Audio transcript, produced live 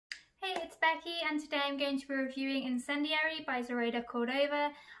Becky, and today I'm going to be reviewing Incendiary by Zoraida Córdova.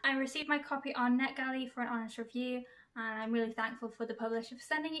 I received my copy on NetGalley for an honest review, and I'm really thankful for the publisher for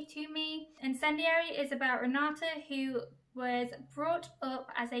sending it to me. Incendiary is about Renata, who was brought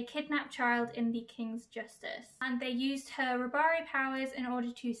up as a kidnapped child in the King's Justice, and they used her Robari powers in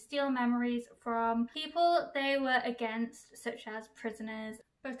order to steal memories from people they were against, such as prisoners.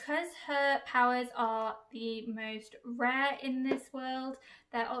 Because her powers are the most rare in this world,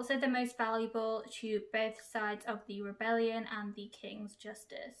 they're also the most valuable to both sides of the rebellion and the King's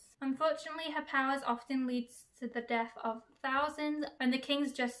Justice. Unfortunately, her powers often leads to the death of thousands when the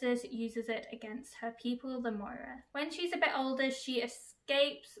King's Justice uses it against her people, the Moira. When she's a bit older, she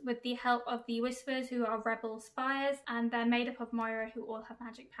escapes with the help of the Whispers, who are rebel spies, and they're made up of Moira who all have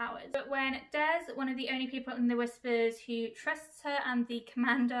magic powers. But when Des, one of the only people in the Whispers who trusts her, and the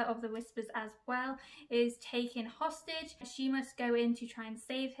commander of the Whispers as well, is taken hostage, she must go in to try and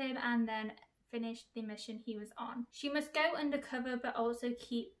save him and then finish the mission he was on. She must go undercover but also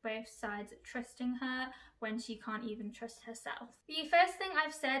keep both sides trusting her when she can't even trust herself. The first thing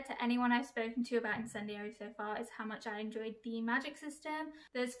I've said to anyone I've spoken to about Incendiary so far is how much I enjoyed the magic system.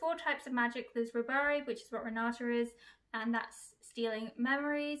 There's 4 types of magic. There's Robari, which is what Renata is, and that's stealing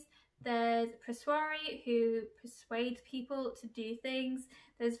memories. There's Persuari, who persuades people to do things.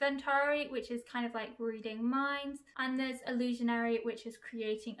 There's Ventari, which is kind of like reading minds. And there's Illusionary, which is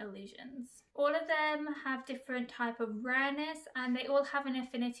creating illusions. All of them have different type of rareness, and they all have an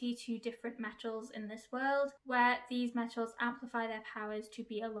affinity to different metals in this world, where these metals amplify their powers to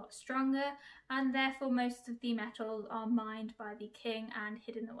be a lot stronger, and therefore most of the metals are mined by the king and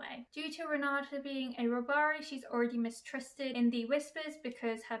hidden away. Due to Renata being a Robari, she's already mistrusted in the Whispers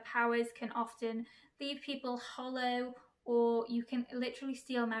because her powers can often leave people hollow, or you can literally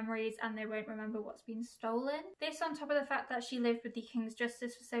steal memories and they won't remember what's been stolen. This, on top of the fact that she lived with the King's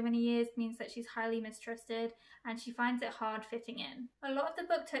Justice for so many years, means that she's highly mistrusted and she finds it hard fitting in. A lot of the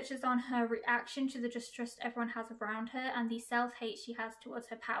book touches on her reaction to the distrust everyone has around her and the self-hate she has towards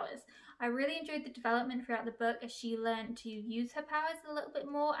her powers. I really enjoyed the development throughout the book as she learned to use her powers a little bit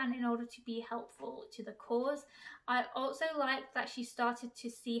more and in order to be helpful to the cause. I also liked that she started to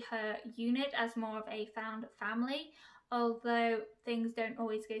see her unit as more of a found family, although things don't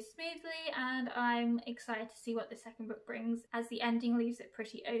always go smoothly, and I'm excited to see what the second book brings, as the ending leaves it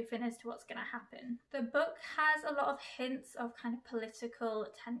pretty open as to what's going to happen. The book has a lot of hints of kind of political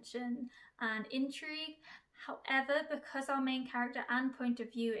tension and intrigue. However, because our main character and point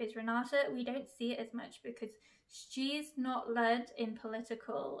of view is Renata, we don't see it as much because she's not learnt in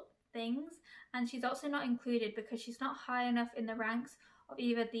political things, and she's also not included because she's not high enough in the ranks of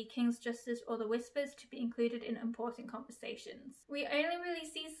either the King's Justice or the Whispers to be included in important conversations. We only really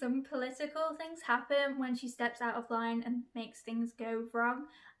see some political things happen when she steps out of line and makes things go wrong.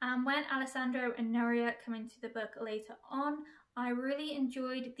 And when Alessandro and Nuria come into the book later on, I really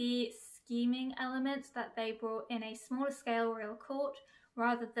enjoyed the scheming elements that they brought in a smaller scale royal court,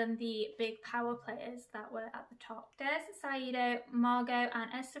 rather than the big power players that were at the top. Des, Saido, Margot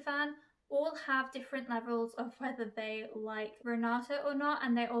and Estefan all have different levels of whether they like Renata or not,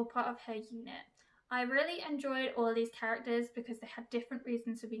 and they're all part of her unit. I really enjoyed all these characters because they had different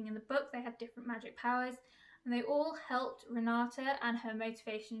reasons for being in the book, they had different magic powers, and they all helped Renata and her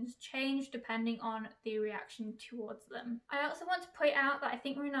motivations change depending on the reaction towards them. I also want to point out that I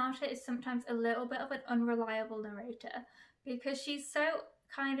think Renata is sometimes a little bit of an unreliable narrator because she's so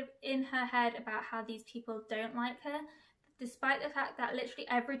kind of in her head about how these people don't like her, despite the fact that literally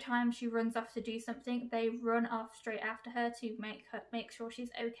every time she runs off to do something, they run off straight after her to make sure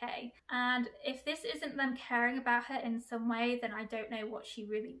she's okay. And if this isn't them caring about her in some way, then I don't know what she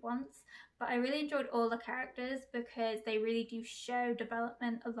really wants. But I really enjoyed all the characters because they really do show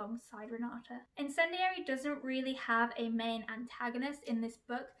development alongside Renata. Incendiary doesn't really have a main antagonist in this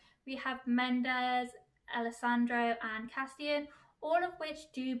book. We have Mendez, Alessandro and Castian, all of which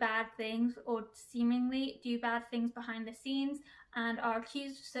do bad things or seemingly do bad things behind the scenes and are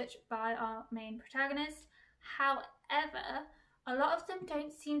accused of such by our main protagonist. However, a lot of them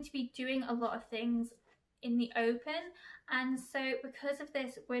don't seem to be doing a lot of things in the open, and so because of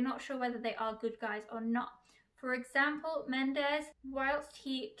this we're not sure whether they are good guys or not. For example, Mendez, whilst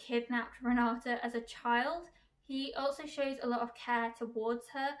he kidnapped Renata as a child, he also shows a lot of care towards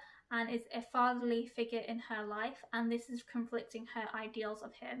her and is a fatherly figure in her life, and this is conflicting her ideals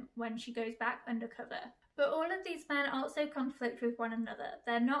of him when she goes back undercover. But all of these men also conflict with one another.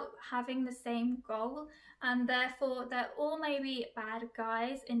 They're not having the same goal, and therefore they're all maybe bad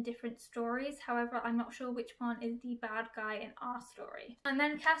guys in different stories. However, I'm not sure which one is the bad guy in our story. And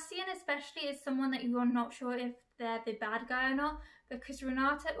then Castian especially is someone that you're not sure if they're the bad guy or not, because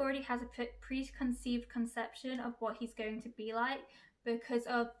Renata already has a preconceived conception of what he's going to be like because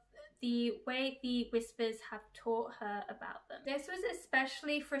of the way the Whispers have taught her about them. This was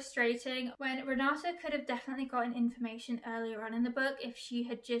especially frustrating when Renata could have definitely gotten information earlier on in the book if she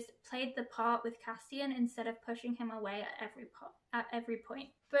had just played the part with Castian instead of pushing him away at every point.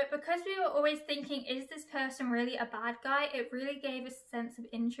 But because we were always thinking, is this person really a bad guy? It really gave us a sense of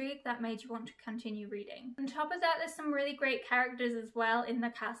intrigue that made you want to continue reading. On top of that, there's some really great characters as well in the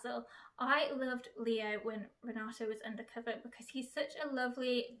castle. I loved Leo when Renata was undercover because he's such a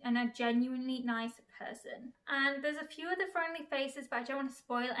lovely and a genuinely nice person. And there's a few other friendly faces, but I don't want to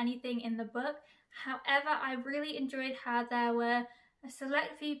spoil anything in the book. However, I really enjoyed how there were a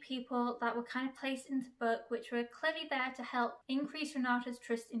select few people that were kind of placed into the book which were clearly there to help increase Renata's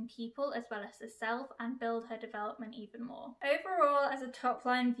trust in people as well as herself and build her development even more. Overall, as a top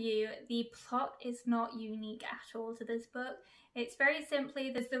line view, the plot is not unique at all to this book. It's very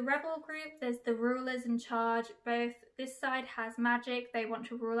simply, there's the rebel group, there's the rulers in charge. Both this side has magic, they want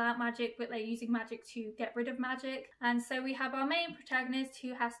to rule out magic, but they're using magic to get rid of magic. And so we have our main protagonist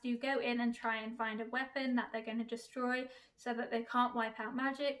who has to go in and try and find a weapon that they're going to destroy so that they can't wipe out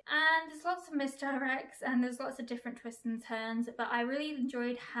magic. And there's lots of misdirects and there's lots of different twists and turns, but I really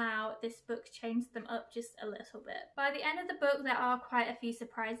enjoyed how this book changed them up just a little bit. By the end of the book, there are quite a few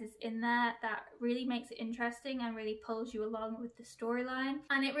surprises in there that really makes it interesting and really pulls you along with the storyline.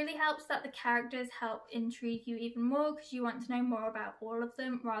 And it really helps that the characters help intrigue you even more because you want to know more about all of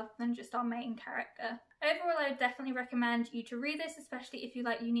them rather than just our main character. Overall, I would definitely recommend you to read this, especially if you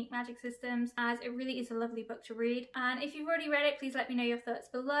like unique magic systems, as it really is a lovely book to read. And if you've already read it, please let me know your thoughts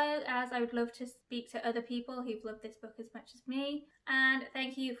below, as I would love to speak to other people who've loved this book as much as me. And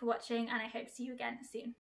thank you for watching, and I hope to see you again soon.